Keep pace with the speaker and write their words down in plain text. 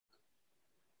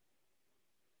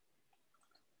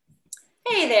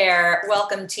Hey there,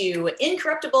 welcome to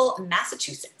Incorruptible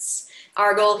Massachusetts.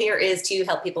 Our goal here is to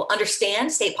help people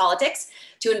understand state politics,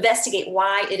 to investigate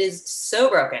why it is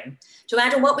so broken, to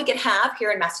imagine what we could have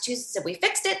here in Massachusetts if we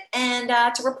fixed it, and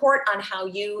to report on how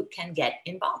you can get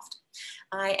involved.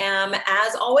 I am,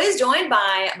 as always, joined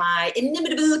by my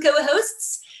inimitable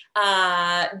co-hosts,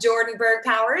 Jordan Berg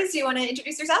Powers. You want to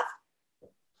introduce yourself?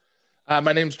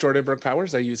 My name's Jordan Burke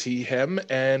Powers. I use he, him,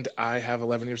 and I have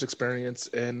 11 years experience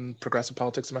in progressive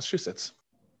politics in Massachusetts.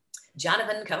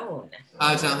 Jonathan Cohn.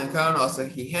 Jonathan Cohn, also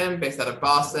he, him, based out of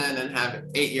Boston, and have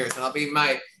 8 years. And I've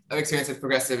experience with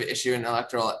progressive issue and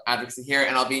electoral advocacy here,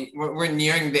 and we're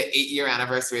nearing the 8-year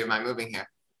anniversary of my moving here.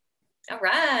 All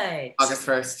right. August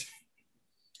 1st.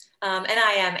 And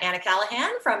I am Anna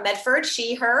Callahan from Medford,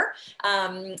 she, her,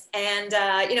 been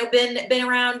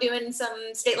around doing some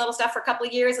state level stuff for a couple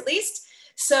of years at least.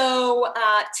 So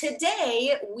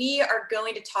today we are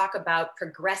going to talk about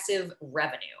progressive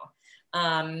revenue.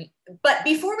 But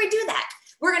before we do that,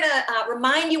 we're going to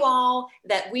remind you all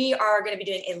that we are going to be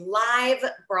doing a live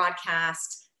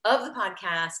broadcast of the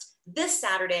podcast this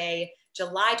Saturday,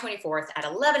 July 24th at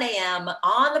 11 a.m.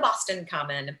 on the Boston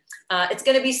Common. It's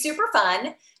going to be super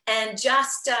fun. And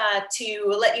just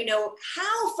to let you know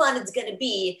how fun it's going to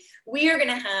be, we are going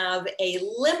to have a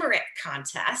limerick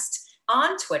contest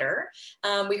on Twitter.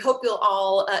 We hope you'll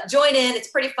all join in. It's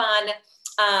pretty fun.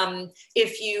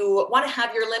 If you want to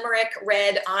have your limerick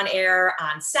read on air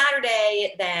on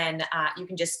Saturday, then you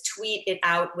can just tweet it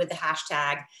out with the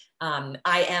hashtag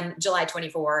I am July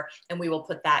 24, and we will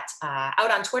put that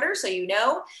out on Twitter so you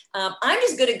know. I'm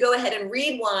just going to go ahead and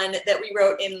read one that we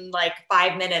wrote in like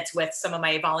 5 minutes with some of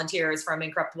my volunteers from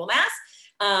Incorruptible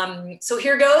Mass. So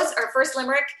here goes, our first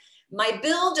limerick. My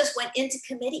bill just went into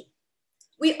committee.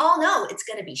 We all know it's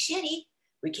going to be shitty.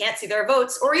 We can't see their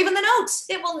votes or even the notes.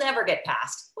 It will never get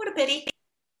passed. What a pity.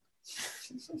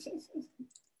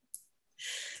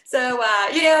 So,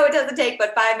 it doesn't take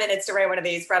but 5 minutes to write one of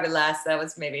these, probably less. That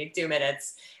was maybe 2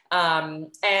 minutes.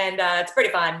 It's pretty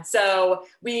fun. So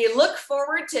we look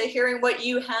forward to hearing what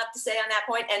you have to say on that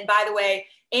point. And by the way,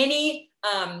 any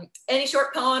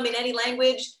short poem in any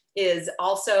language is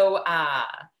also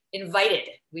invited.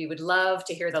 We would love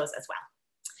to hear those as well.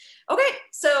 Okay,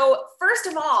 so first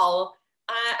of all,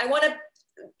 we're going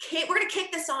to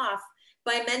kick this off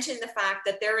by mentioning the fact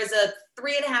that there is a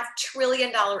 $3.5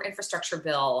 trillion infrastructure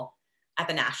bill at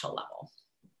the national level.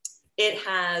 It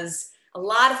has a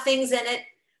lot of things in it,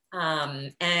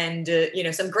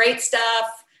 some great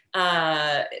stuff,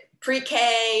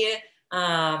 pre-K,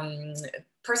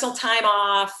 personal time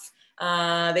off.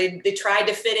 They tried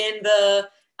to fit in the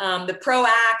PRO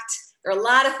Act. There are a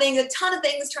lot of things, a ton of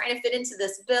things trying to fit into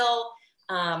this bill.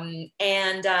 And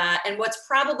what's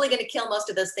probably going to kill most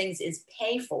of those things is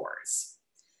pay-fors.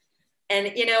 And,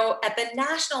 at the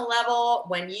national level,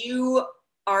 when you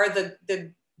are the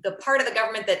part of the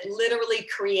government that literally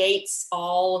creates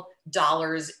all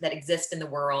dollars that exist in the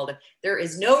world, there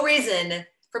is no reason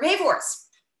for pay-fors.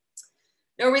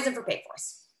 No reason for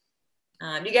pay-fors.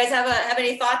 You guys have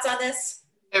any thoughts on this?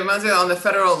 It reminds me on the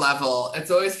federal level,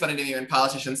 it's always funny to me when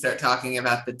politicians start talking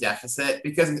about the deficit,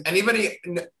 because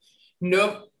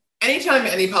anytime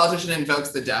any politician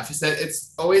invokes the deficit,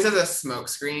 it's always as a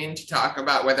smokescreen to talk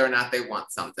about whether or not they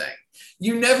want something.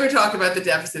 You never talk about the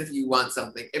deficit if you want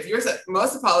something.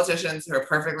 Most of the politicians who are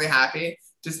perfectly happy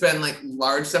to spend like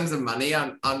large sums of money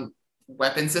on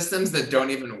weapon systems that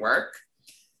don't even work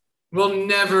will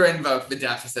never invoke the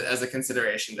deficit as a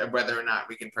consideration of whether or not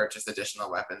we can purchase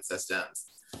additional weapon systems.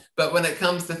 But when it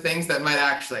comes to things that might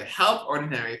actually help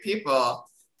ordinary people,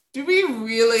 do we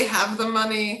really have the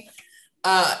money?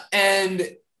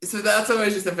 And so that's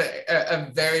always just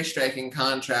a very striking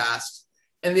contrast.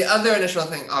 And the other initial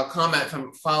thing I'll comment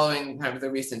from following kind of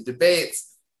the recent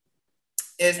debates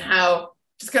is how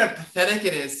just kind of pathetic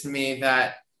it is to me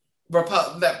that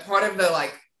that part of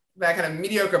that kind of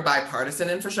mediocre bipartisan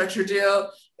infrastructure deal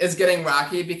is getting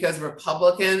rocky because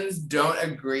Republicans don't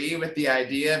agree with the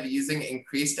idea of using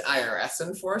increased IRS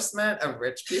enforcement of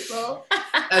rich people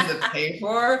as a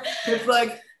pay-for. It's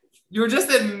like, you're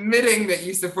just admitting that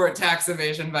you support tax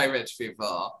evasion by rich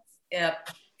people. Yep.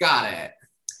 Got it.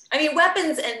 I mean,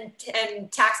 weapons and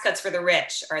tax cuts for the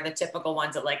rich are the typical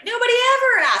ones that nobody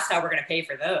ever asked how we're going to pay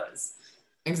for those.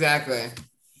 Exactly.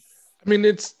 I mean,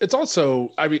 it's also,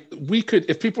 we could,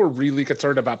 if people were really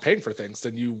concerned about paying for things,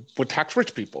 then you would tax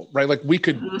rich people, right? Like we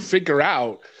could figure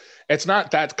out, it's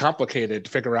not that complicated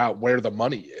to figure out where the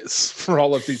money is for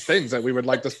all of these things that we would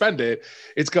like to spend it.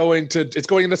 It's going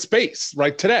into space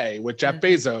right today with Jeff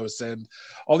Bezos and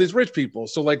all these rich people.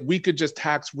 So we could just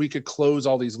we could close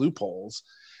all these loopholes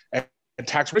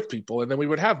tax rich people, and then we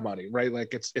would have money, right?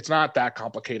 Like it's not that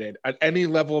complicated at any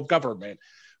level of government.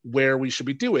 Where we should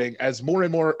be doing as more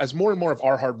and more of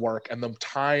our hard work and the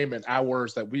time and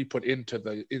hours that we put into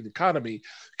the economy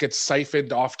gets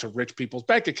siphoned off to rich people's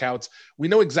bank accounts, we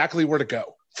know exactly where to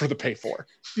go for the pay for.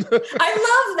 I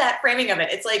love that framing of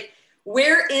it. It's like,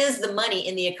 where is the money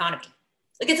in the economy?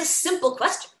 Like, it's a simple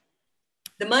question.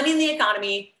 The money in the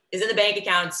economy is in the bank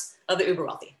accounts of the uber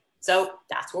wealthy. So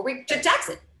that's where we should tax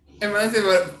it. It reminds me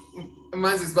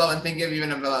as well, and thinking of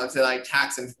even about like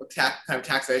taxation,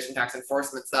 tax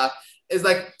enforcement stuff, is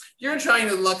like, you're trying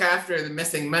to look after the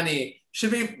missing money.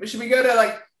 Should we go to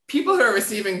like people who are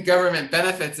receiving government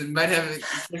benefits and might have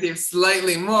received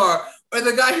slightly more, or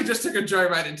the guy who just took a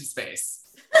joyride into space?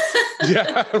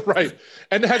 Yeah, right.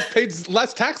 And has paid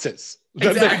less taxes.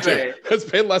 Exactly. Has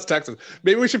paid less taxes.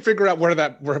 Maybe we should figure out what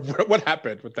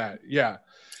happened with that. Yeah.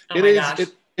 Oh my gosh.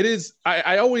 It is.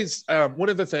 I always, one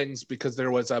of the things, because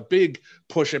there was a big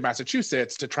push in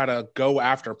Massachusetts to try to go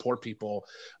after poor people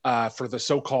for the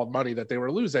so-called money that they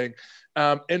were losing.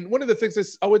 And one of the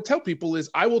things I would tell people is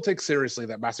I will take seriously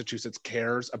that Massachusetts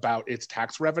cares about its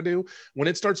tax revenue when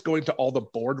it starts going to all the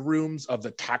boardrooms of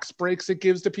the tax breaks it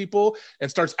gives to people and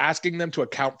starts asking them to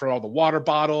account for all the water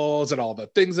bottles and all the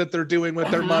things that they're doing with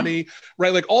their money,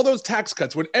 right? Like all those tax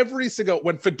cuts, when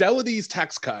Fidelity's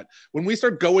tax cut, when we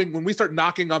start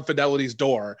knocking on Fidelity's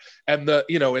door and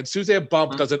and Suzanne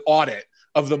Bump does an audit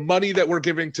of the money that we're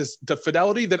giving to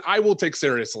Fidelity, then I will take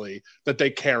seriously that they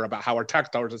care about how our tax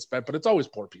dollars are spent. But it's always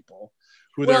poor people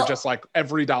who they're just like,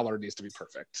 every dollar needs to be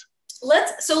perfect.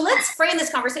 Let's frame this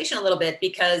conversation a little bit,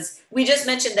 because we just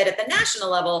mentioned that at the national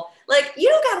level, like, you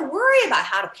don't got to worry about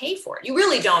how to pay for it. You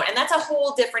really don't. And that's a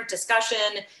whole different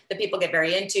discussion that people get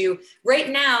very into. Right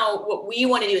now, what we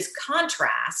want to do is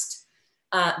contrast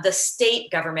the state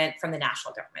government from the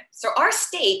national government. So our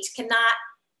state cannot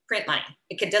print money.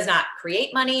 It does not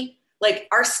create money. Like,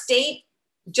 our state,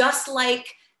 just like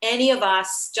any of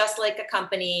us, just like a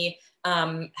company,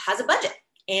 has a budget,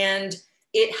 and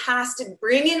it has to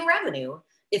bring in revenue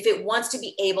if it wants to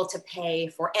be able to pay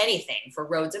for anything, for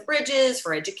roads and bridges,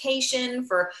 for education,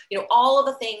 for all of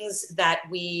the things that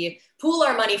we pool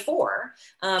our money for.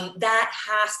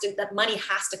 That money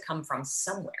has to come from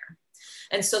somewhere.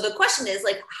 And so the question is,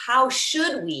 like, how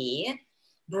should we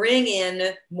bring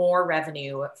in more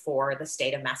revenue for the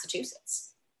state of Massachusetts?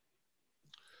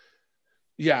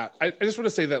 Yeah, I just want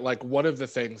to say that, like, one of the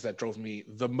things that drove me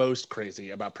the most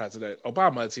crazy about President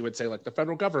Obama is he would say, like, the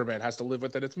federal government has to live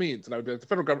within its means. And I would be like, the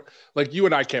federal government, like, you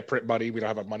and I can't print money. We don't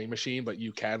have a money machine, but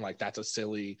you can. Like, that's a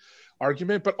silly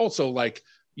argument. But also, like,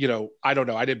 I don't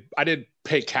know. I didn't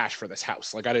pay cash for this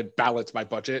house. Like, I didn't balance my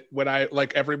budget when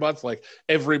every month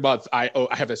I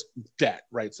have this debt,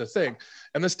 right? It's a thing.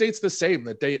 And the state's the same.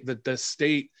 The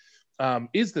state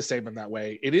is the same in that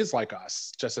way. It is like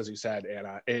us, just as you said,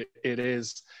 Anna. It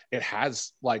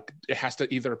has to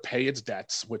either pay its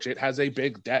debts, which it has a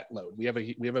big debt load. We have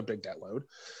a big debt load,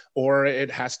 or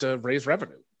it has to raise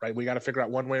revenue, right? We got to figure out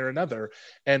one way or another.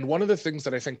 And one of the things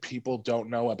that I think people don't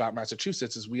know about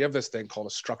Massachusetts is we have this thing called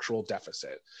a structural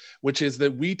deficit, which is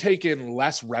that we take in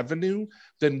less revenue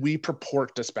than we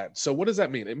purport to spend. So what does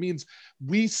that mean? It means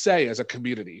we say, as a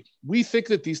community, we think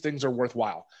that these things are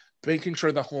worthwhile. Making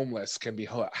sure the homeless can be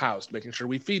housed, making sure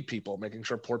we feed people, making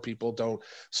sure poor people don't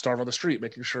starve on the street,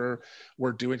 making sure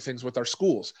we're doing things with our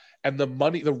schools. And the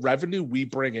revenue we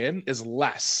bring in is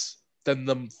less than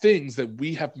the things that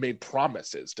we have made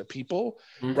promises to people,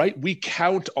 right? We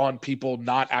count on people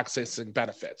not accessing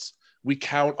benefits. We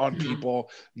count on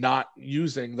people not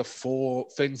using the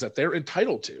full things that they're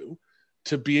entitled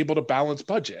to be able to balance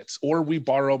budgets, or we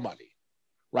borrow money.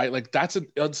 Right? Like, that's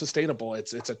unsustainable.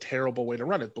 It's a terrible way to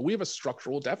run it. But we have a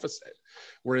structural deficit,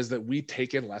 whereas that we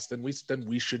take in less than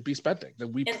we should be spending,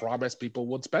 than we promise people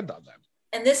would spend on them.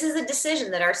 And this is a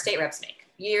decision that our state reps make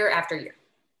year after year.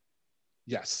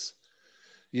 Yes.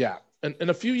 Yeah. And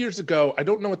a few years ago, I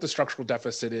don't know what the structural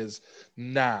deficit is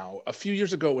now. A few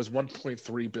years ago, it was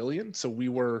 1.3 billion. So we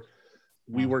were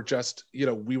just,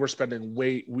 we were spending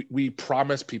we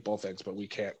promise people things, but we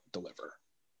can't deliver.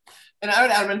 And I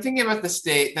would add, when thinking about the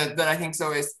state, that I think is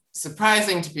always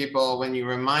surprising to people when you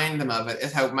remind them of it,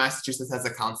 is how Massachusetts has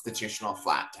a constitutional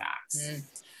flat tax.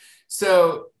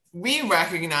 So we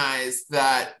recognize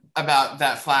that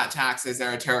flat taxes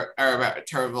are a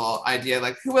terrible idea.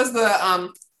 Like, who was the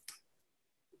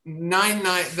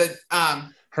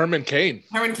Herman Cain.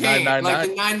 Like the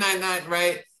 999,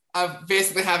 right? Of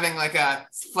basically having like a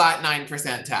flat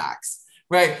 9% tax,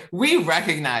 right? We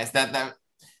recognize that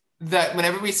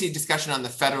whenever we see discussion on the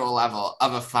federal level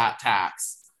of a flat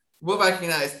tax, we'll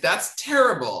recognize that's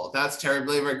terrible. That's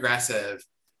terribly regressive.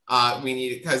 We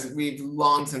need, because we've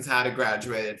long since had a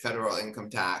graduated federal income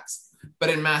tax. But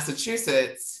in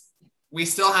Massachusetts, we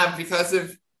still have, because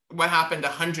of what happened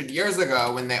 100 years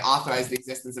ago when they authorized the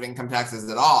existence of income taxes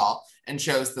at all and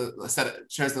chose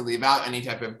to leave out any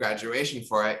type of graduation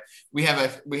for it, we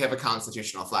have a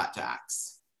constitutional flat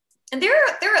tax. And there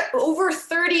are over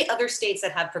 30 other states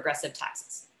that have progressive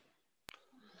taxes.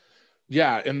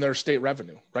 Yeah, in their state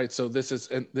revenue, right? So this is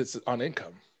on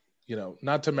income,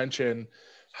 not to mention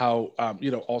how,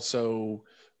 also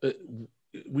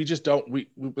we just don't, we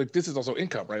like, this is also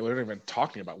income, right? We're not even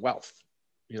talking about wealth,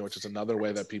 which is another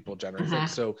way that people generate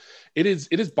things. So it is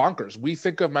bonkers. We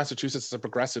think of Massachusetts as a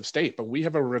progressive state, but we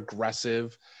have a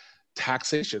regressive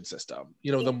taxation system.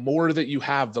 The more that you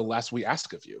have, the less we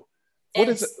ask of you. What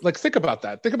is it? Like, think about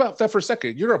that. Think about that for a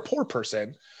second. You're a poor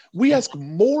person. We ask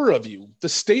more of you. The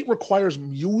state requires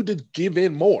you to give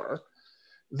in more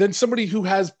than somebody who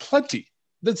has plenty,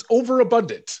 that's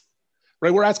overabundant,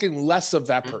 right? We're asking less of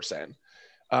that person,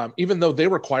 even though they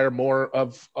require more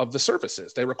of the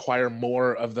services. They require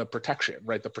more of the protection,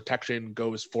 right? The protection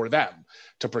goes for them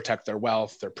to protect their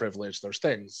wealth, their privilege, those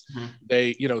things.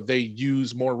 They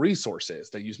use more resources.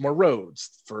 They use more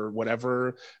roads for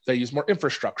whatever. They use more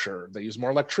infrastructure. They use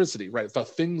more electricity, right? The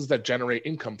things that generate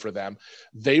income for them,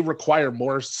 they require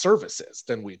more services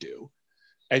than we do.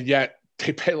 And yet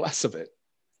they pay less of it.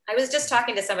 I was just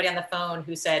talking to somebody on the phone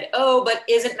who said, oh, but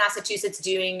isn't Massachusetts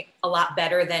doing a lot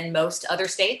better than most other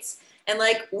states? And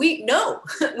like, we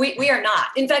are not.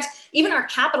 In fact, even our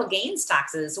capital gains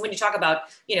taxes, when you talk about,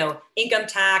 income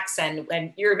tax and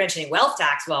you're mentioning wealth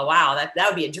tax, well, wow, that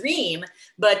would be a dream.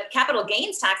 But capital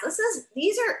gains tax,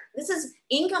 this is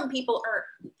income people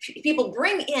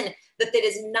bring in that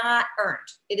is not earned.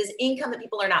 It is income that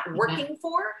people are not working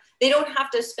for. They don't have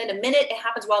to spend a minute. It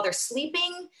happens while they're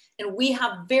sleeping. And we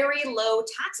have very low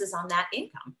taxes on that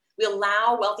income. We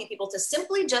allow wealthy people to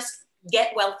simply just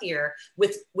get wealthier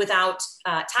without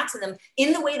taxing them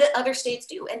in the way that other states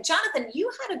do. And Jonathan,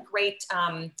 you had a great,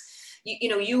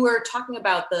 you were talking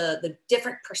about the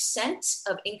different percent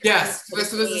of income. Yes,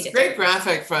 so there's this great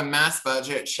graphic from Mass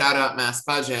Budget, shout out Mass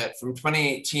Budget, from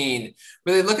 2018,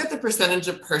 where they look at the percentage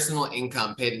of personal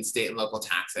income paid in state and local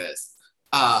taxes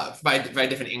by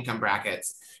different income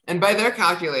brackets. And by their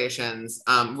calculations,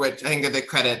 which I think that they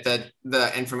credit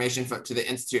the information to the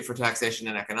Institute for Taxation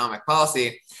and Economic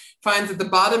Policy, finds that the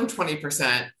bottom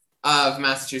 20% of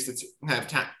Massachusetts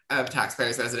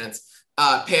taxpayers, residents,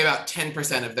 pay about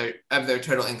 10% of their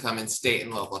total income in state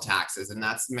and local taxes. And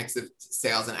that's a mix of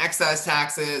sales and excise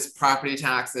taxes, property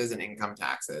taxes, and income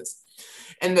taxes.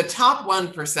 And the top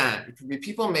 1%, which would be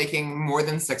people making more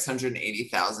than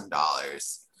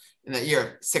 $680,000 in that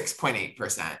year,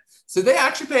 6.8%. So they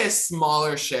actually pay a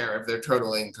smaller share of their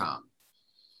total income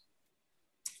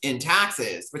in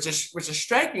taxes, which is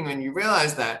striking when you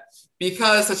realize that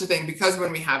because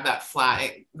when we have that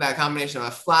combination of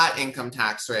a flat income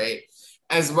tax rate,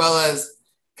 as well as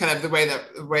kind of the way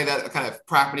that kind of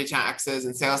property taxes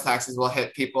and sales taxes will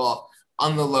hit people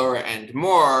on the lower end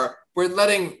more, we're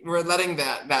letting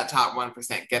that top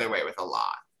 1% get away with a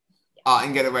lot,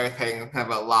 and get away with paying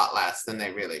kind of a lot less than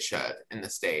they really should in the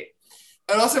state.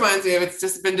 It also reminds me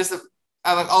of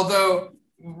although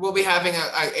we'll be having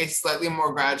a slightly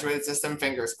more graduated system,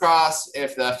 fingers crossed,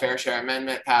 if the Fair Share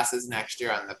Amendment passes next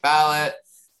year on the ballot,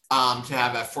 to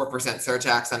have a 4%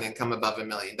 surtax on income above $1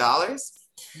 million.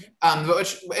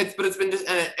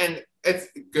 It's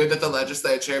good that the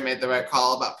legislature made the right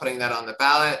call about putting that on the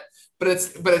ballot. But it's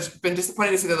been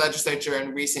disappointing to see the legislature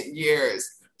in recent years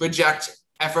reject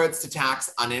efforts to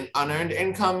tax unearned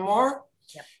income more,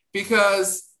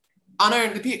 because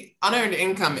unearned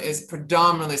income is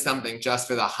predominantly something just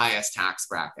for the highest tax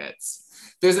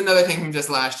brackets. There's another thing from just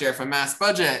last year from Mass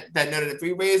Budget that noted if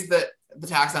we raise the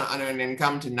tax on unearned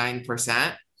income to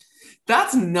 9%,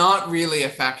 that's not really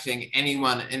affecting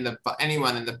anyone in the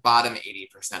bottom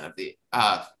 80% of the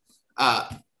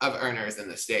of earners in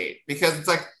the state. Because it's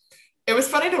like, it was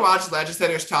funny to watch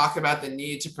legislators talk about the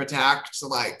need to protect,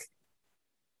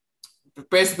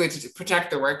 basically to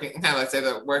protect the working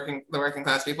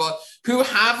class people who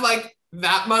have like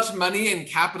that much money in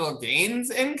capital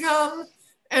gains income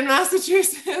in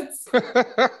Massachusetts.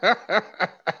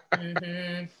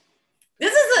 Mm-hmm.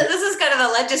 This is kind of a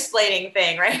legislating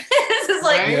thing, right? This is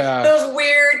like those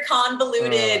weird,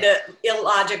 convoluted,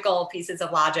 illogical pieces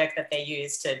of logic that they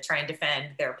use to try and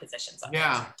defend their positions on things.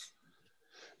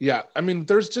 Yeah, I mean,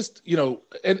 there's just,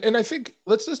 and I think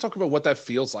let's just talk about what that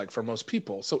feels like for most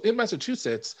people. So in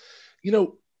Massachusetts,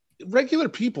 regular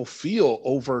people feel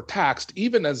overtaxed,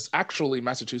 even as actually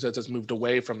Massachusetts has moved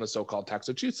away from the so-called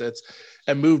Taxachusetts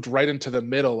and moved right into the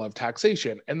middle of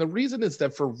taxation. And the reason is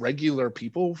that for regular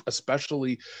people,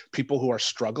 especially people who are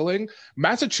struggling,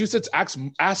 Massachusetts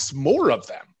asks more of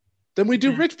them than we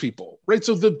do rich people, right?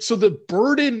 So the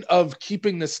burden of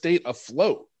keeping the state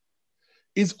afloat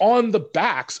is on the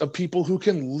backs of people who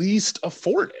can least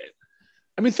afford it.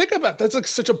 I mean, think about it. That's like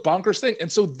such a bonkers thing.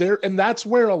 And that's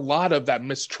where a lot of that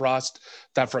mistrust,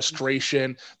 that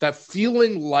frustration, that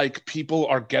feeling like people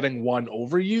are getting one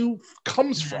over you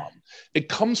comes from. It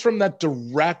comes from that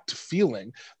direct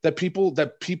feeling that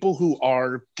people who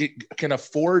can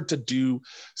afford to do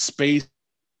space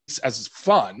as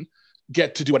fun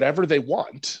get to do whatever they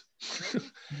want.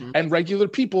 And regular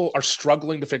people are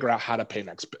struggling to figure out how to pay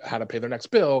their next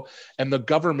bill, and the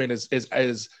government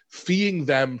is feeing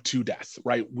them to death,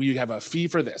 right? We have a fee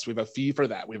for this, we have a fee for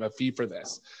that, we have a fee for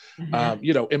this.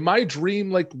 In my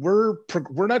dream, like we're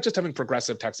not just having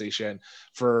progressive taxation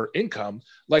for income.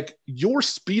 Like your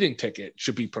speeding ticket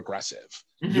should be progressive.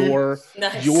 The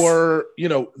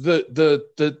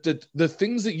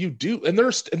things that you do, and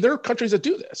there are countries that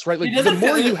do this, right? Like the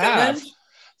more you have.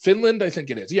 Finland, I think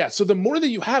it is. Yeah. So the more that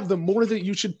you have, the more that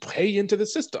you should pay into the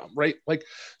system, right? Like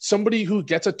somebody who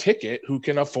gets a ticket who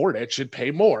can afford it should pay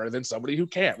more than somebody who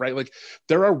can't, right? Like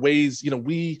there are ways,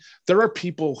 there are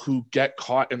people who get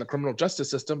caught in the criminal justice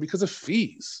system because of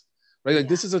fees, right? Like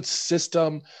this is a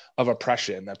system of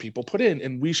oppression that people put in,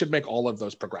 and we should make all of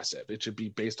those progressive. It should be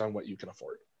based on what you can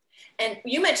afford. And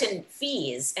you mentioned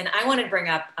fees, and I wanted to bring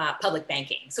up public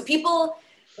banking. So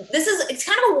it's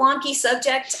kind of a wonky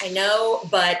subject, I know,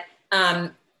 but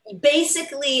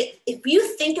basically, if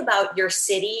you think about your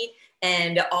city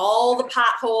and all the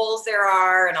potholes there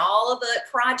are and all of the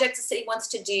projects the city wants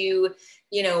to do,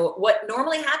 what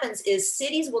normally happens is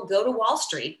cities will go to Wall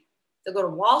Street, they'll go to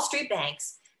Wall Street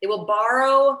banks, they will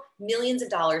borrow millions of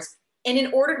dollars, and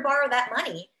in order to borrow that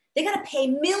money, they got to pay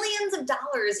millions of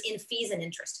dollars in fees and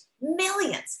interest,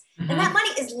 millions. And that money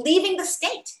is leaving the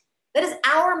state. That is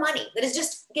our money that is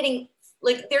just getting,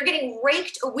 we are getting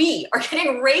raked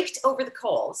over the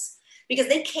coals because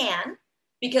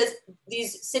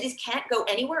these cities can't go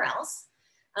anywhere else.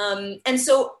 And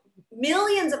so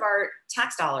millions of our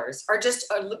tax dollars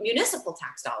municipal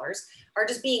tax dollars are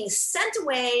just being sent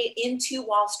away into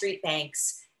Wall Street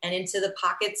banks and into the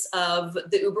pockets of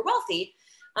the uber wealthy.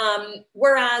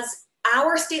 Whereas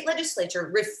our state legislature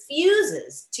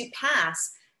refuses to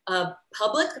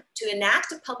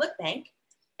enact a public bank.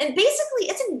 And basically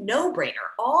it's a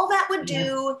no-brainer. All that would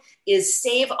do is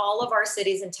save all of our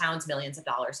cities and towns millions of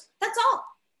dollars. That's all.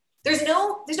 There's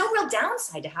no real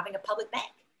downside to having a public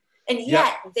bank. And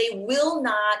yet they will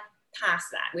not pass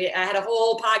that. I had a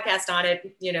whole podcast on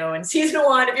it, in season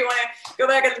 1, if you want to go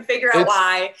back and figure out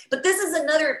why. But this is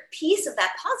another piece of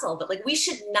that puzzle that we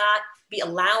should not be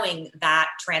allowing that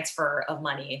transfer of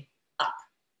money up.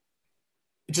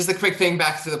 Just a quick thing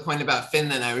back to the point about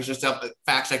Finland. I was just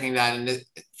fact checking that, and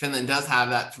Finland does have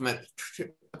that from a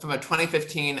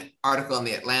 2015 article in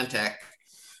The Atlantic.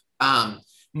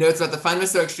 Notes that the fine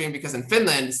was so extreme because in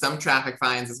Finland, some traffic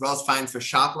fines, as well as fines for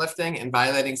shoplifting and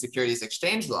violating securities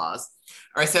exchange laws,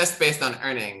 are assessed based on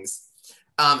earnings.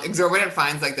 Exorbitant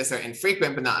fines like this are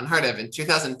infrequent but not unheard of. In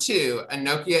 2002, a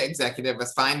Nokia executive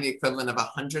was fined the equivalent of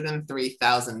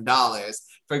 $103,000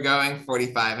 for going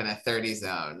 45 in a 30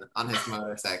 zone on his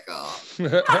motorcycle.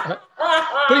 But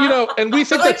and we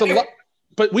think that's a lot.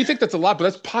 But we think that's a lot, but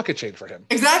that's pocket change for him.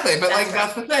 Exactly. But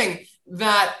that's the thing,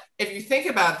 that if you think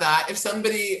about that, if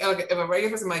a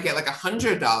regular person might get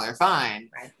 $100 fine,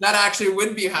 that actually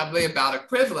would be probably about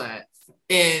equivalent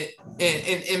in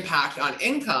impact on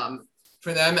income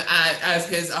for them as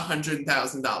his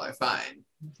 $100,000 fine.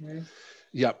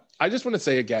 Yep. I just want to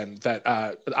say again that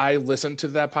I listened to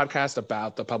that podcast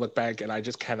about the public bank, and I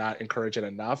just cannot encourage it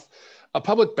enough. A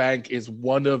public bank is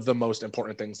one of the most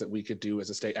important things that we could do as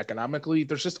a state economically.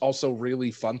 There's just also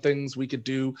really fun things we could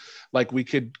do. Like we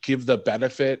could give the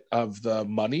benefit of the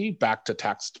money back to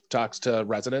tax to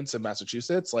residents in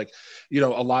Massachusetts. A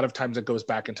lot of times it goes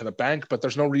back into the bank, but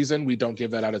there's no reason we don't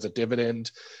give that out as a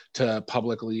dividend to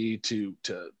publicly to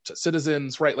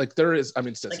citizens, right? There is,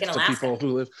 statistics to people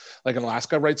who live in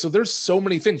Alaska, right? So there's so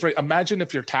many things, right? Imagine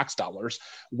if your tax dollars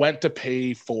went to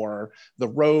pay for the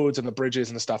roads and the bridges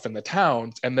and the stuff in the towns,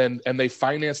 and they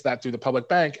financed that through the public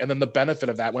bank, and then the benefit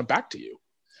of that went back to you.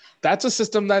 That's a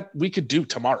system that we could do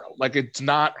tomorrow.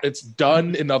 It's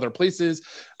done in other places.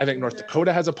 I think North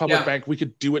Dakota has a public bank. We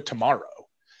could do it tomorrow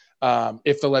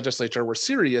if the legislature were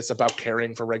serious about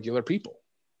caring for regular people.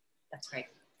 That's right.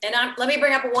 And let me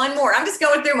bring up one more. I'm just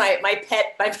going through my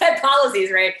pet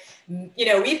policies, right? You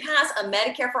know, we passed a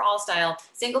Medicare for All style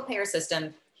single payer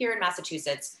system here in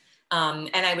Massachusetts. And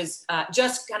I was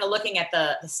just kind of looking at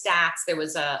the stats. There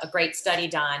was a great study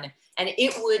done, and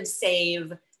it would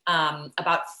save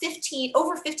about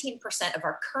over 15% of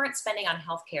our current spending on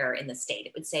healthcare in the state.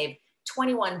 It would save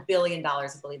 $21 billion. I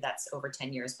believe that's over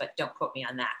 10 years, but don't quote me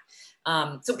on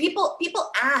that. So people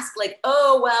ask like,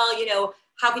 oh, well, you know,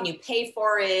 how can you pay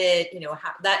for it? You know,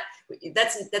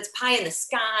 that's pie in the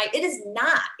sky. It is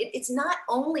not. It's not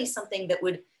only something that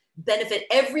would benefit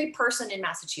every person in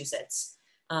Massachusetts.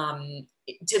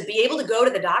 To be able to go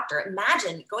to the doctor,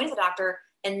 imagine going to the doctor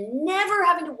and never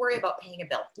having to worry about paying a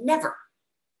bill, never.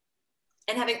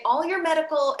 And having all your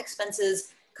medical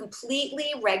expenses completely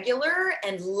regular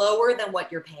and lower than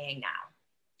what you're paying now.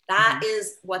 That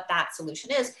is what that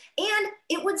solution is. And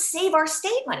it would save our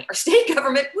state money. Our state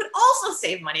government would also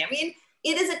save money. I mean,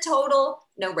 it is a total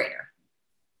no-brainer.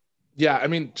 Yeah, I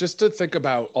mean, just to think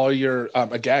about all your,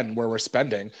 again, where we're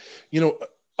spending, you know,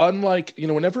 unlike, you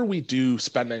know, whenever we do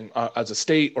spending as a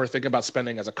state or think about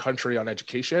spending as a country on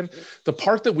education, the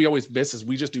part that we always miss is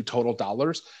we just do total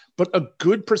dollars, but a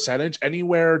good percentage,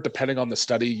 anywhere, depending on the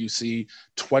study, you see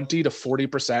 20 to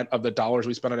 40% of the dollars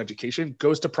we spend on education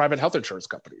goes to private health insurance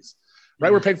companies,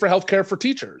 right? We're paying for healthcare for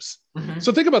teachers.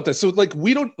 So think about this. So like,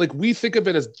 we think of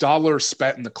it as dollars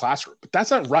spent in the classroom, but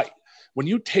that's not right. When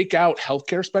you take out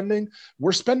healthcare spending,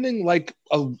 we're spending like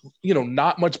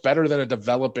not much better than a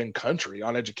developing country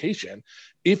on education.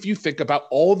 If you think about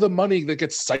all the money that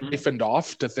gets siphoned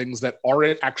off to things that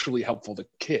aren't actually helpful to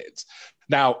kids.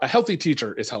 Now, a healthy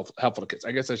teacher is helpful to kids.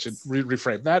 I guess I should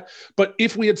reframe that. But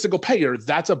if we had single payer,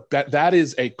 that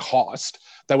is a cost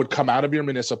that would come out of your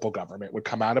municipal government, would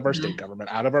come out of our state government,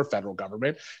 out of our federal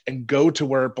government, and go to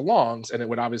where it belongs. And it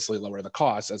would obviously lower the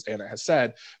costs, as Anna has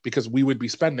said, because we would be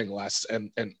spending less and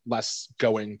less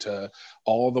going to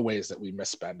all the ways that we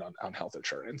misspend on health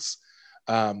insurance,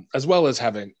 as well as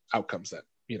having outcomes that,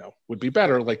 you know, would be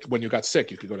better. Like when you got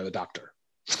sick, you could go to the doctor.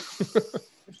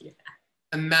 Yeah.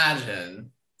 Imagine.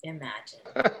 All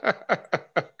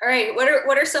right.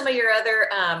 What are some of your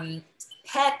other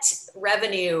pet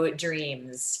revenue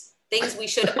dreams? Things we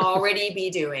should already be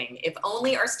doing. If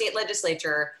only our state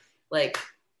legislature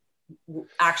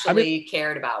actually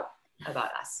cared about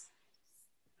us.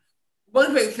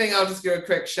 One quick thing I'll just give a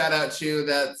quick shout out to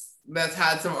that's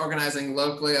had some organizing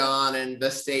locally on, and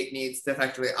the state needs to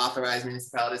effectively authorize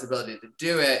municipalities' ability to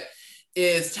do it,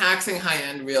 is taxing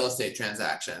high-end real estate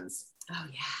transactions. Oh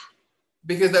yeah.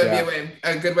 Because that would be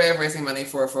a good way of raising money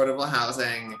for affordable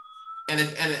housing, and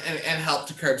help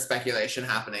to curb speculation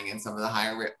happening in some of the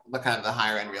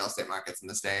higher end real estate markets in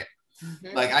the state.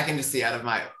 Like I can just see out of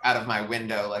my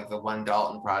window, like the One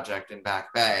Dalton project in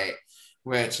Back Bay,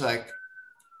 which like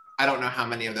I don't know how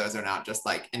many of those are not just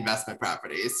like investment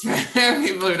properties for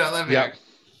people who don't live here.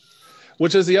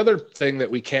 Which is the other thing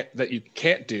that you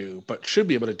can't do, but should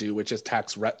be able to do, which is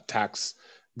tax.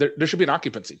 There should be an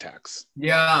occupancy tax.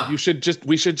 Yeah. We should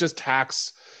just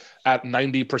tax at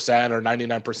 90% or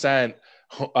 99%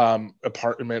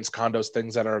 apartments, condos,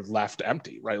 things that are left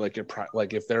empty, right? Like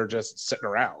if they're just sitting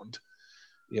around,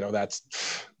 you know, it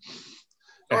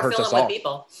hurts us all. With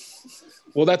people.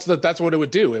 Well, that's what it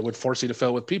would do. It would force you to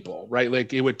fill with people, right?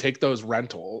 Like it would take those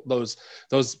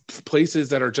those places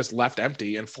that are just left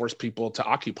empty and force people to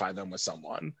occupy them with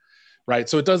someone. Right.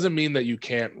 So it doesn't mean that you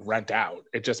can't rent out.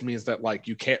 It just means that like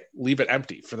you can't leave it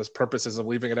empty for the purposes of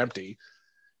leaving it empty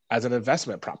as an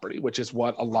investment property, which is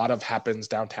what a lot of happens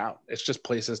downtown. It's just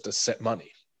places to sit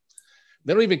money.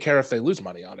 They don't even care if they lose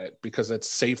money on it because it's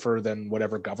safer than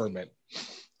whatever government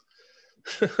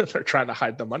they're trying to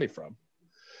hide the money from.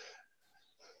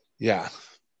 Yeah.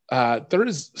 There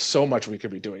is so much we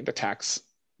could be doing to tax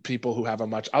people who have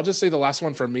I'll just say the last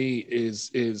one for me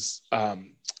is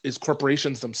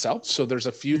corporations themselves. So there's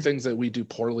a few things that we do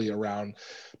poorly around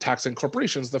taxing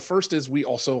corporations. The first is we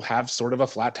also have sort of a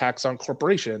flat tax on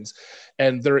corporations,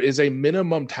 and there is a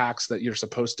minimum tax that you're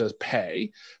supposed to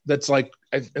pay. That's like,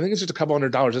 I think it's just a couple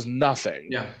 $100. It's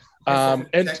nothing. Yeah.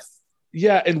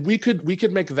 And we could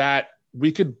make that,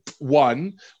 make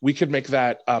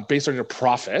that based on your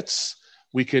profits.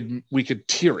 We could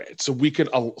tier it.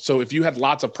 So if you had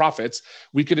lots of profits,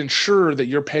 we could ensure that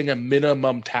you're paying a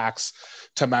minimum tax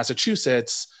to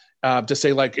Massachusetts to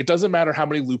say like, it doesn't matter how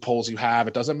many loopholes you have.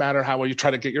 It doesn't matter how well you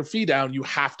try to get your fee down. You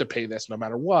have to pay this no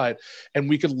matter what. And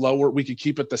we could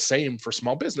keep it the same for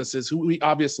small businesses who we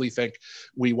obviously think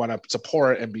we want to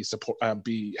support and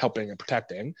be helping and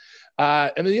protecting.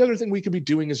 And then the other thing we could be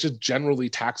doing is just generally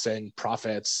taxing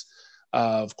profits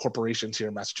of corporations here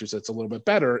in Massachusetts a little bit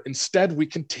better. Instead, we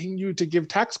continue to give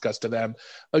tax cuts to them.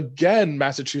 Again,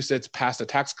 Massachusetts passed a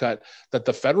tax cut that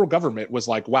the federal government was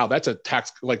like, wow, that's a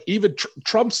tax, like even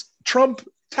Trump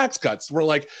tax cuts were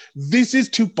like, this is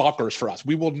too bonkers for us.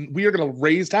 We are going to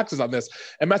raise taxes on this.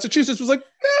 And Massachusetts was like,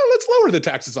 let's lower the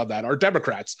taxes on that. Our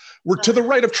Democrats were to the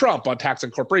right of Trump on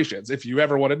taxing corporations, if you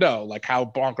ever want to know like how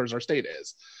bonkers our state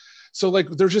is. So like,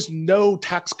 there's just no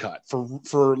tax cut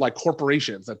for like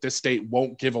corporations that this state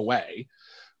won't give away.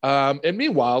 And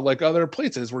meanwhile, like other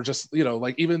places were just,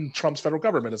 like even Trump's federal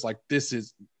government is like, this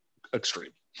is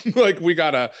extreme. Like we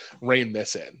got to rein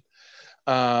this in.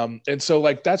 And so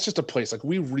like, that's just a place like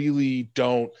we really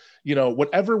don't,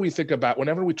 whenever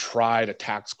we try to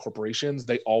tax corporations,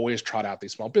 they always trot out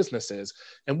these small businesses.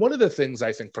 And one of the things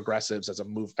I think progressives as a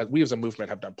movement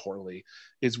have done poorly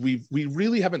is we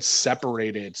really haven't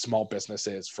separated small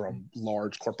businesses from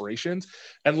large corporations.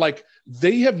 And like,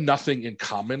 they have nothing in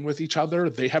common with each other.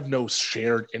 They have no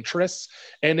shared interests.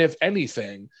 And if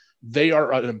anything, they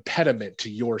are an impediment to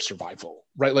your survival,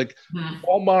 right? Like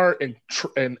Walmart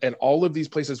and all of these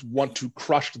places want to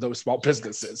crush those small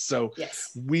businesses. So yes.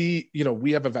 we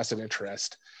have a vested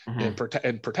interest in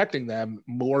protecting them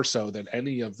more so than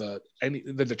than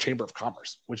the Chamber of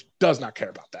Commerce, which does not care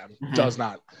about them,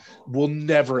 will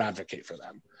never advocate for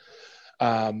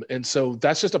them. And so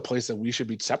that's just a place that we should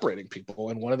be separating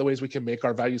people. And one of the ways we can make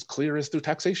our values clear is through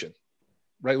taxation.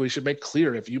 Right? We should make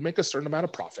clear if you make a certain amount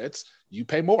of profits, you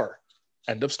pay more.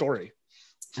 End of story.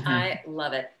 I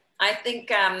love it. I think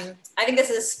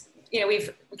this is, we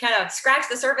kind of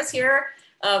scratched the surface here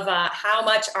of how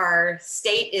much our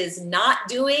state is not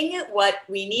doing what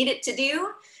we need it to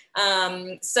do.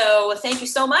 So thank you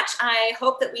so much. I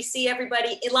hope that we see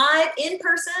everybody live in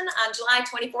person on July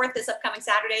 24th, this upcoming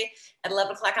Saturday at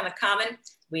 11 o'clock on the Common.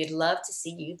 We'd love to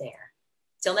see you there.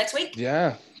 Till next week.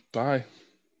 Yeah. Bye.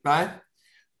 Bye.